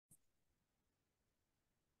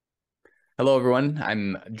Hello, everyone.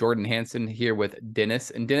 I'm Jordan Hansen here with Dennis.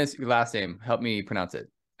 And Dennis, your last name, help me pronounce it.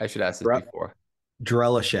 I should ask this before.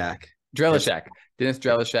 Drellishak. Drellishak. Dennis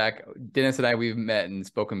Drellishak. Dennis and I, we've met and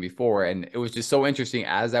spoken before. And it was just so interesting.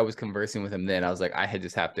 As I was conversing with him then, I was like, I had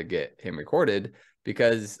just have to get him recorded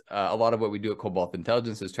because a lot of what we do at Cobalt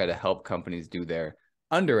Intelligence is try to help companies do their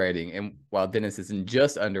underwriting. And while Dennis isn't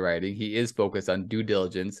just underwriting, he is focused on due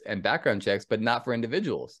diligence and background checks, but not for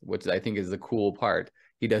individuals, which I think is the cool part.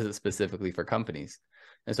 He does it specifically for companies.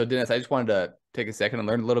 And so, Dennis, I just wanted to take a second and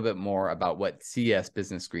learn a little bit more about what CS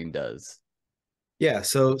Business Screen does. Yeah,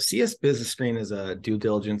 so CS Business Screen is a due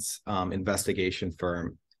diligence investigation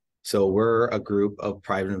firm. So we're a group of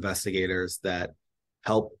private investigators that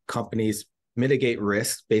help companies mitigate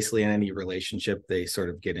risk basically in any relationship they sort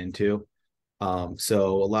of get into.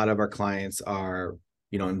 So a lot of our clients are,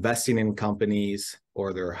 investing in companies,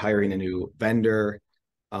 or they're hiring a new vendor,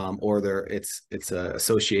 or it's an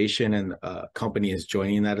association and a company is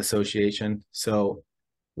joining that association. So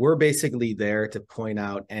we're basically there to point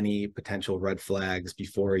out any potential red flags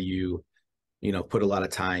before you put a lot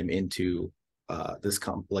of time into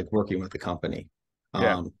working with the company.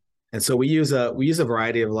 Yeah. And so we use a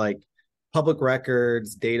variety of like public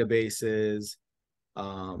records, databases,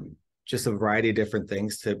 just a variety of different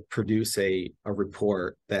things to produce a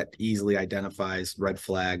report that easily identifies red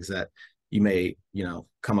flags that you may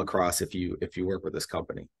come across if you work with this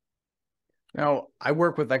company. Now, I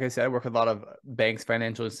work with, like I said, I work with a lot of banks,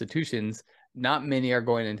 financial institutions. Not many are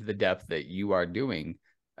going into the depth that you are doing.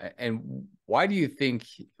 And why do you think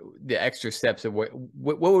the extra steps of what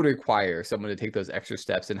would require someone to take those extra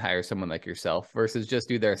steps and hire someone like yourself versus just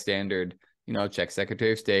do their standard, check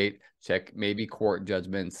Secretary of State, check maybe court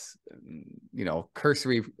judgments,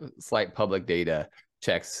 cursory slight public data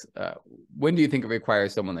checks? When do you think it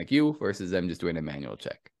requires someone like you versus them just doing a manual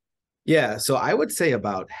check? Yeah, so I would say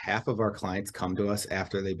about half of our clients come to us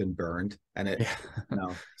after they've been burned, and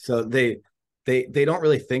so they don't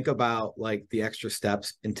really think about like the extra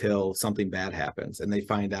steps until something bad happens, and they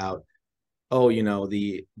find out, oh,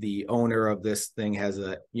 the owner of this thing has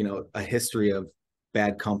a history of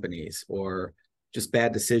bad companies or just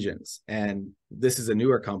bad decisions, and this is a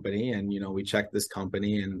newer company, and we checked this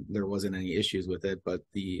company and there wasn't any issues with it, but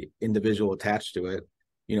the individual attached to it,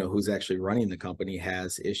 who's actually running the company,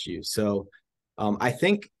 has issues. So I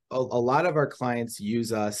think a lot of our clients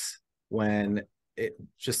use us when it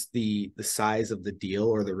just the size of the deal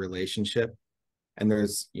or the relationship, and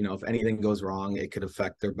there's if anything goes wrong, it could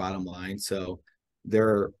affect their bottom line. So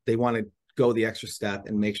they want to go the extra step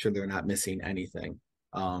and make sure they're not missing anything.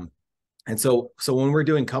 And so when we're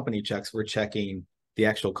doing company checks, we're checking the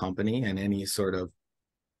actual company and any sort of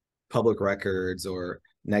public records or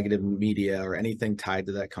negative media or anything tied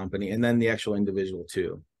to that company, and then the actual individual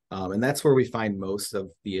too. And that's where we find most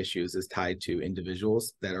of the issues is tied to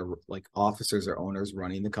individuals that are like officers or owners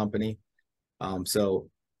running the company. So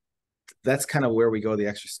that's kind of where we go the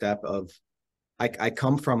extra step of, I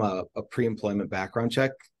come from a pre-employment background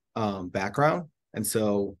check background. And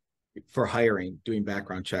so for hiring, doing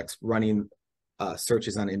background checks, running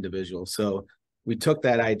searches on individuals. So we took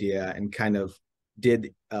that idea and kind of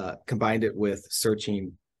combined it with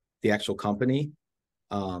searching the actual company.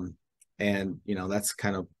 And that's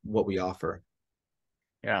kind of what we offer.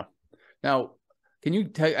 Yeah. Now, can you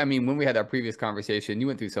tell, I mean, when we had our previous conversation, you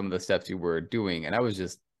went through some of the steps you were doing, and I was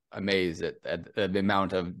just amazed at the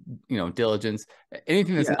amount of, diligence.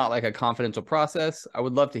 Anything that's not like a confidential process, I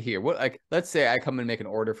would love to hear. What, like, let's say I come and make an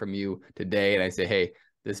order from you today and I say, hey,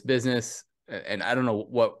 this business, and I don't know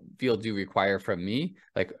what field you require from me,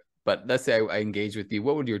 like, but let's say I engage with you.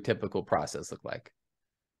 What would your typical process look like?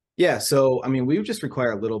 Yeah, so I mean, we would just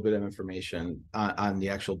require a little bit of information on the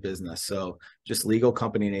actual business. So just legal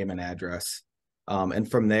company name and address.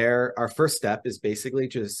 And from there, our first step is basically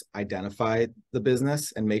just identify the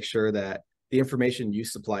business and make sure that the information you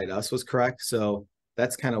supplied us was correct. So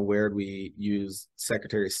that's kind of where we use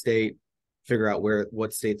Secretary of State, figure out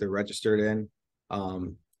what state they're registered in.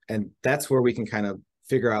 And that's where we can kind of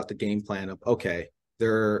figure out the game plan of, okay,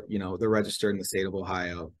 they're registered in the state of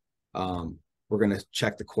Ohio. We're going to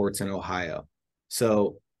check the courts in Ohio.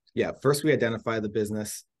 So yeah, first we identify the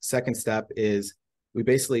business. Second step is the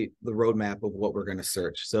roadmap of what we're going to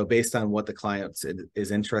search. So based on what the client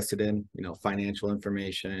is interested in, financial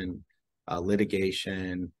information,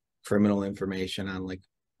 litigation, criminal information on like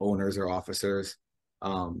owners or officers,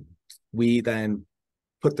 we then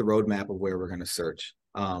put the roadmap of where we're going to search.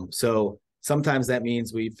 So sometimes that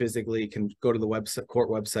means we physically can go to the court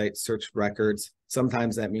website, search records.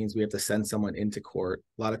 Sometimes that means we have to send someone into court.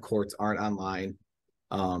 A lot of courts aren't online.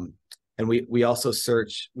 And we also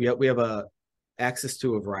search, we have access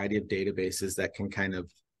to a variety of databases that can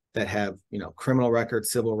that have, criminal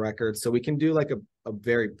records, civil records. So we can do like a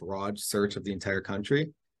very broad search of the entire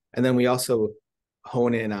country. And then we also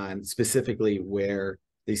hone in on specifically where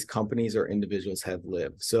these companies or individuals have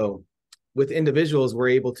lived. So with individuals, we're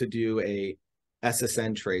able to do a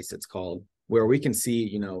SSN trace, it's called, where we can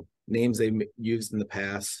see, names they used in the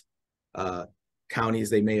past, counties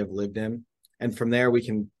they may have lived in. And from there, we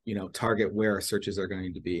can, target where our searches are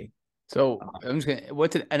going to be. So I'm just gonna,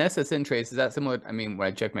 what's an SSN trace? Is that similar? I mean, when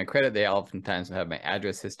I check my credit, they oftentimes have my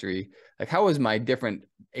address history. Like, how is my different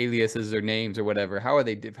aliases or names or whatever? How are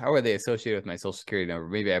they associated with my social security number?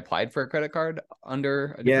 Maybe I applied for a credit card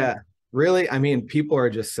under a different... Yeah, really. I mean, people are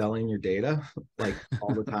just selling your data like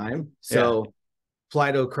all the time. So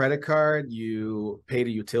apply to a credit card, you paid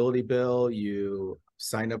a utility bill, you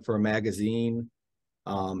signed up for a magazine.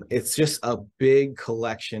 It's just a big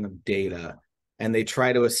collection of data, and they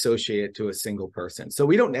try to associate it to a single person. So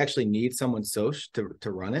we don't actually need someone's social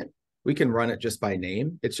to run it. We can run it just by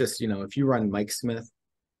name. It's just, if you run Mike Smith,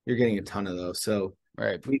 you're getting a ton of those. So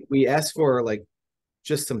we ask for like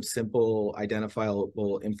just some simple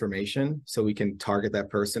identifiable information so we can target that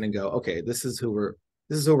person and go, okay, this is who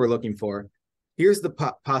we're looking for. Here's the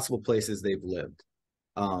possible places they've lived.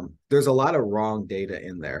 There's a lot of wrong data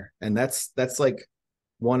in there. And that's like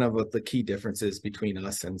one of the key differences between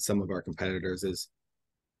us and some of our competitors is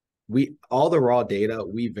all the raw data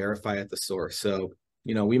we verify at the source. So,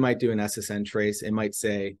 we might do an SSN trace. It might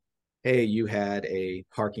say, hey, you had a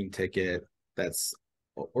parking ticket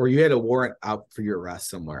or you had a warrant out for your arrest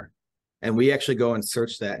somewhere. And we actually go and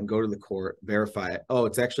search that and go to the court, verify it. Oh,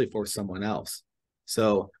 it's actually for someone else.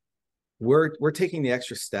 So we're taking the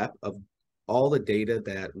extra step of all the data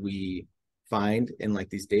that we find in like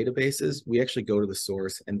these databases. We actually go to the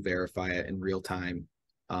source and verify it in real time.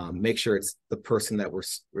 Make sure it's the person that we're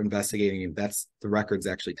investigating, and that's the records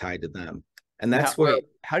actually tied to them. And that's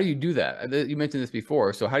how do you do that? You mentioned this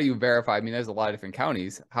before. So how do you verify? I mean, there's a lot of different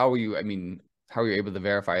counties. How are you able to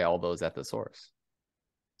verify all those at the source?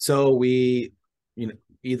 So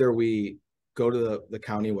either we go to the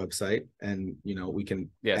county website and, we can.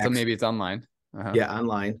 Yeah. So maybe it's online. Yeah.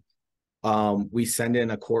 Online. We send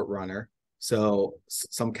in a court runner. So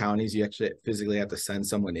some counties, you actually physically have to send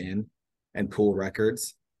someone in and pull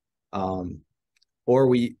records. Or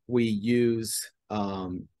we use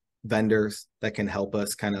vendors that can help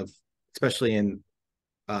us kind of, especially in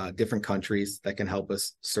different countries, that can help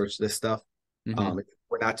us search this stuff.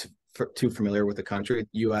 We're not too familiar with the country.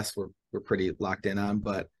 US, we're pretty locked in on,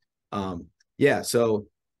 but so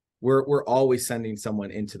we're always sending someone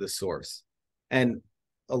into the source. And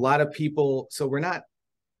a lot of people, so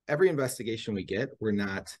every investigation we get, we're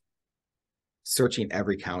not searching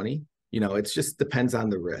every county. It just depends on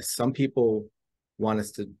the risk. Some people want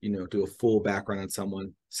us to, do a full background on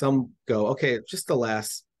someone. Some go, okay, just the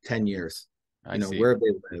last 10 years, where have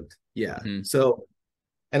they lived? Yeah. So,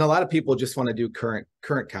 and a lot of people just want to do current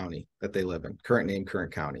county that they live in, current name,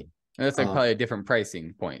 current county. And that's like probably a different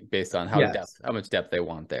pricing point based on how much depth they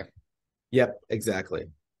want there. Yep, exactly.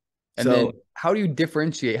 And then how do you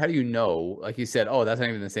differentiate? How do you know, like you said, oh, that's not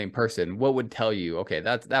even the same person? What would tell you, okay,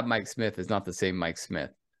 that Mike Smith is not the same Mike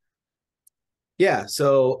Smith? Yeah.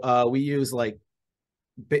 So we use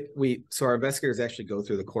so our investigators actually go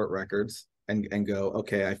through the court records and go,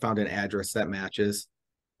 okay, I found an address that matches.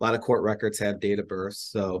 A lot of court records have date of birth,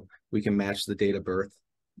 so we can match the date of birth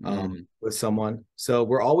with someone. So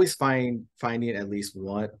we're always finding at least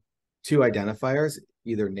two identifiers,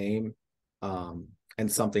 either name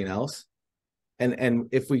and something else. And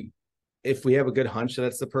if we have a good hunch that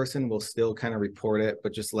it's the person, we'll still kind of report it,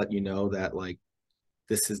 but just let you know that like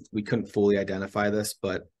we couldn't fully identify this,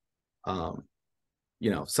 but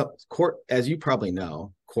some court, as you probably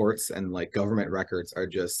know, courts and like government records are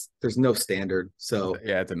there's no standard. So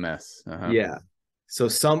yeah, it's a mess. Yeah. So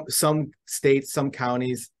some states, some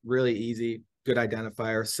counties, really easy, good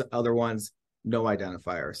identifiers. Other ones, no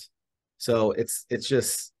identifiers. So it's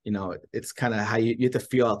just, it's kind of how you have to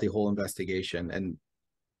feel out the whole investigation. And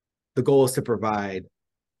the goal is to provide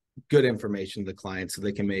good information to the client so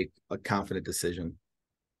they can make a confident decision.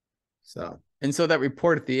 And so that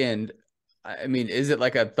report at the end, I mean, is it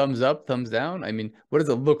like a thumbs up, thumbs down? I mean, what does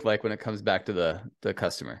it look like when it comes back to the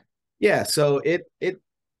customer? Yeah, so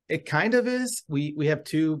it kind of is. We have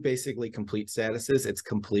two basically complete statuses. It's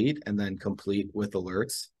complete and then complete with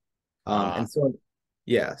alerts. And so,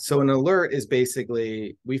 yeah, so an alert is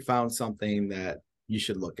basically we found something that you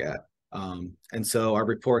should look at. And so our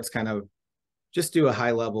reports kind of just do a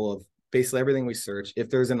high level of basically everything we search. If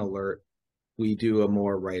there's an alert, we do a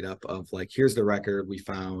more write-up of like, here's the record we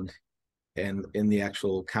found and in the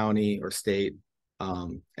actual county or state.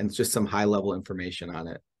 and it's just some high level information on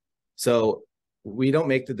it. So we don't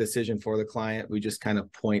make the decision for the client. We just kind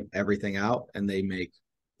of point everything out, and they make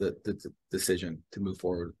the decision to move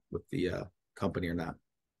forward with the company or not.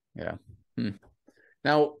 Yeah.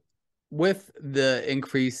 Now, with the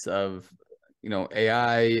increase of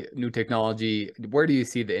AI, new technology, where do you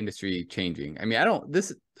see the industry changing? I mean,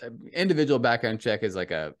 this individual background check is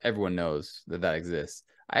like everyone knows that exists.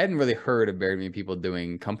 I hadn't really heard of very many people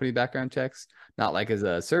doing company background checks, not like as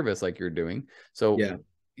a service like you're doing. So Yeah.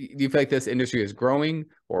 do you feel like this industry is growing,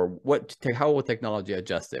 or how will technology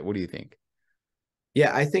adjust it? What do you think?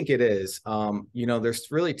 Yeah, I think it is. There's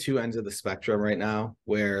really two ends of the spectrum right now,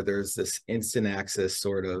 where there's this instant access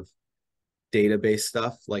sort of database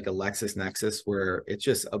stuff like a LexisNexis, where it's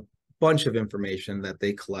just a bunch of information that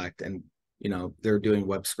they collect, and they're doing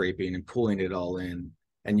web scraping and pulling it all in,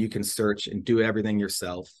 and you can search and do everything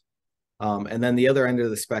yourself. And then the other end of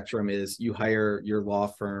the spectrum is you hire your law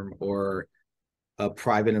firm or a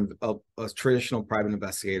traditional private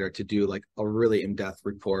investigator to do like a really in-depth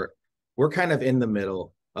report. We're kind of in the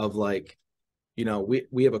middle of like,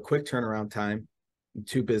 we have a quick turnaround time,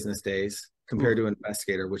 2 business days, compared to an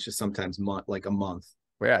investigator, which is sometimes like a month.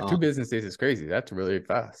 Well, yeah, 2 business days is crazy. That's really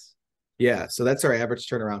fast. Yeah, so that's our average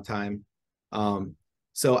turnaround time.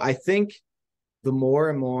 So I think the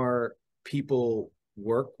more and more people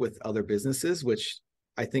work with other businesses, which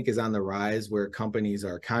I think is on the rise, where companies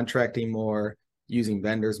are contracting more, using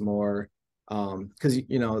vendors more, because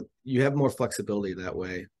you have more flexibility that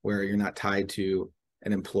way, where you're not tied to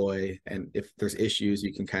an employee, and if there's issues,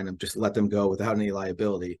 you can kind of just let them go without any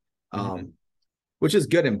liability, which is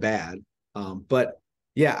good and bad. But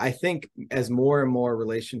yeah, I think as more and more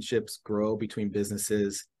relationships grow between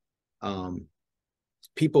businesses,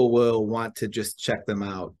 people will want to just check them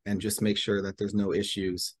out and just make sure that there's no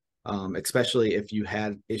issues, especially if you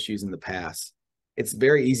had issues in the past. It's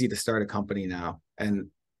very easy to start a company now. And,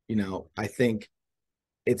 I think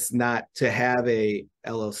it's not to have a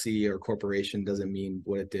LLC or corporation doesn't mean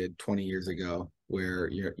what it did 20 years ago, where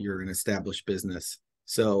you're an established business.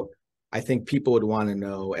 So I think people would want to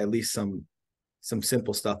know at least some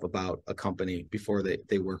simple stuff about a company before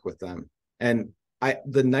they work with them. And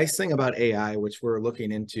the nice thing about AI, which we're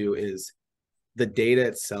looking into, is the data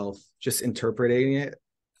itself, just interpreting it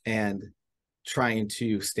and trying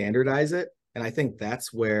to standardize it. And I think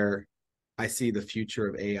that's where I see the future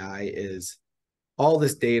of AI is all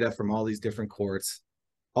this data from all these different courts,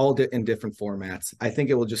 all in different formats. I think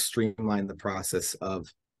it will just streamline the process of,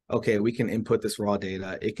 okay, we can input this raw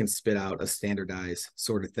data. It can spit out a standardized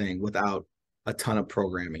sort of thing without a ton of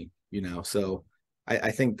programming, So I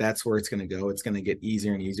think that's where it's going to go. It's going to get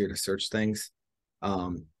easier and easier to search things.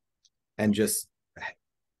 And just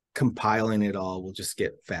compiling it all will just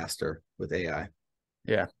get faster with AI.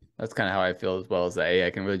 Yeah, that's kind of how I feel as well, as the AI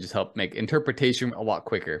can really just help make interpretation a lot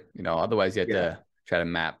quicker. Otherwise you have to try to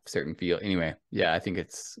map certain field. Anyway, yeah, I think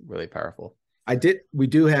it's really powerful. We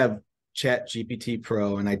do have Chat GPT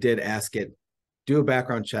Pro, and I did ask it, do a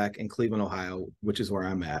background check in Cleveland, Ohio, which is where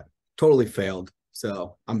I'm at. Totally failed.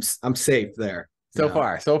 So I'm safe there. So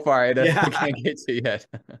far, it can't get to you yet.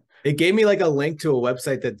 It gave me like a link to a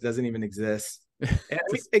website that doesn't even exist. And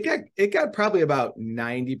it got probably about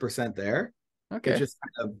 90% there. Okay. It's just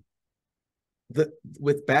kind of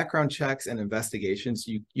with background checks and investigations,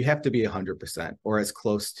 you have to be 100% or as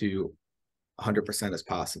close to 100% as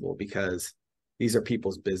possible, because these are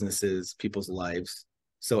people's businesses, people's lives.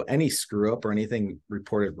 So any screw up or anything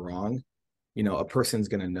reported wrong, a person's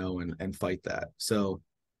going to know and fight that. So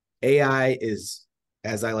AI is,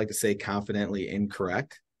 as I like to say, confidently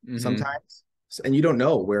incorrect sometimes, and you don't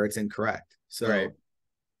know where it's incorrect. So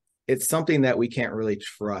it's something that we can't really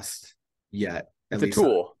trust yet. It's a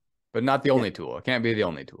tool, but not the only tool. It can't be the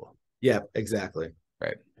only tool. Yeah, exactly.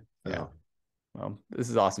 Right. Yeah. Well, this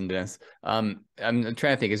is awesome, Dennis. I'm trying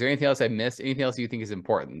to think. Is there anything else I missed? Anything else you think is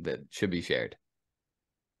important that should be shared?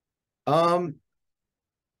 I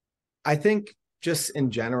think just in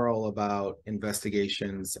general about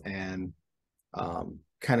investigations and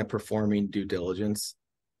kind of performing due diligence,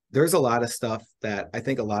 there's a lot of stuff that I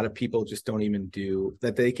think a lot of people just don't even do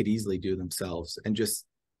that they could easily do themselves. And just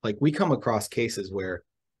like, we come across cases where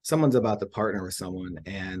someone's about to partner with someone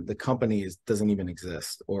and the company doesn't even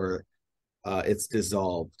exist, or it's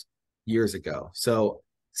dissolved years ago. So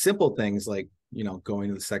simple things like, going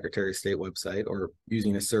to the Secretary of State website or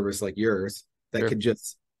using a service like yours that could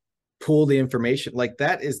just pull the information. Like,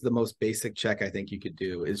 that is the most basic check I think you could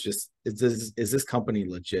do, is just, is this company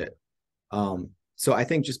legit? So I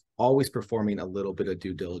think just always performing a little bit of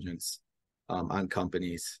due diligence on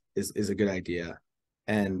companies is a good idea.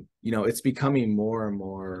 And, it's becoming more and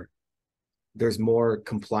more there's more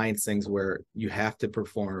compliance things where you have to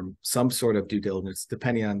perform some sort of due diligence,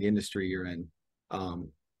 depending on the industry you're in,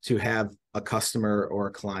 to have a customer or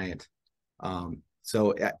a client.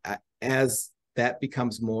 So as that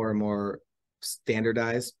becomes more and more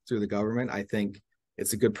standardized through the government, I think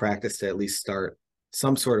it's a good practice to at least start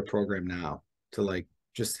some sort of program now to like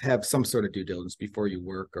just have some sort of due diligence before you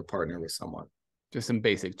work or partner with someone. Just some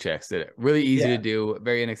basic checks that are really easy Yeah. to do,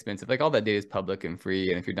 very inexpensive. Like all that data is public and free.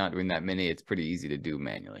 And if you're not doing that many, it's pretty easy to do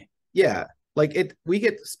manually. Yeah. Like we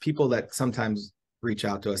get people that sometimes reach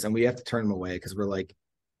out to us and we have to turn them away because we're like,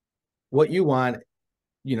 what you want,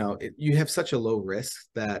 you have such a low risk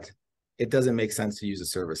that it doesn't make sense to use a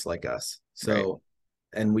service like us. So,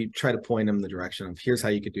 Right. and we try to point them in the direction of here's how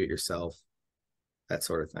you could do it yourself, that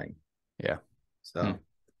sort of thing. Yeah. So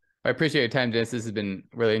I appreciate your time, Dennis. This has been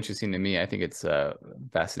really interesting to me. I think it's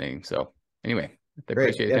fascinating. So anyway, I great.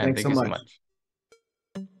 appreciate your Yeah, time. thanks Thank so you so much. much.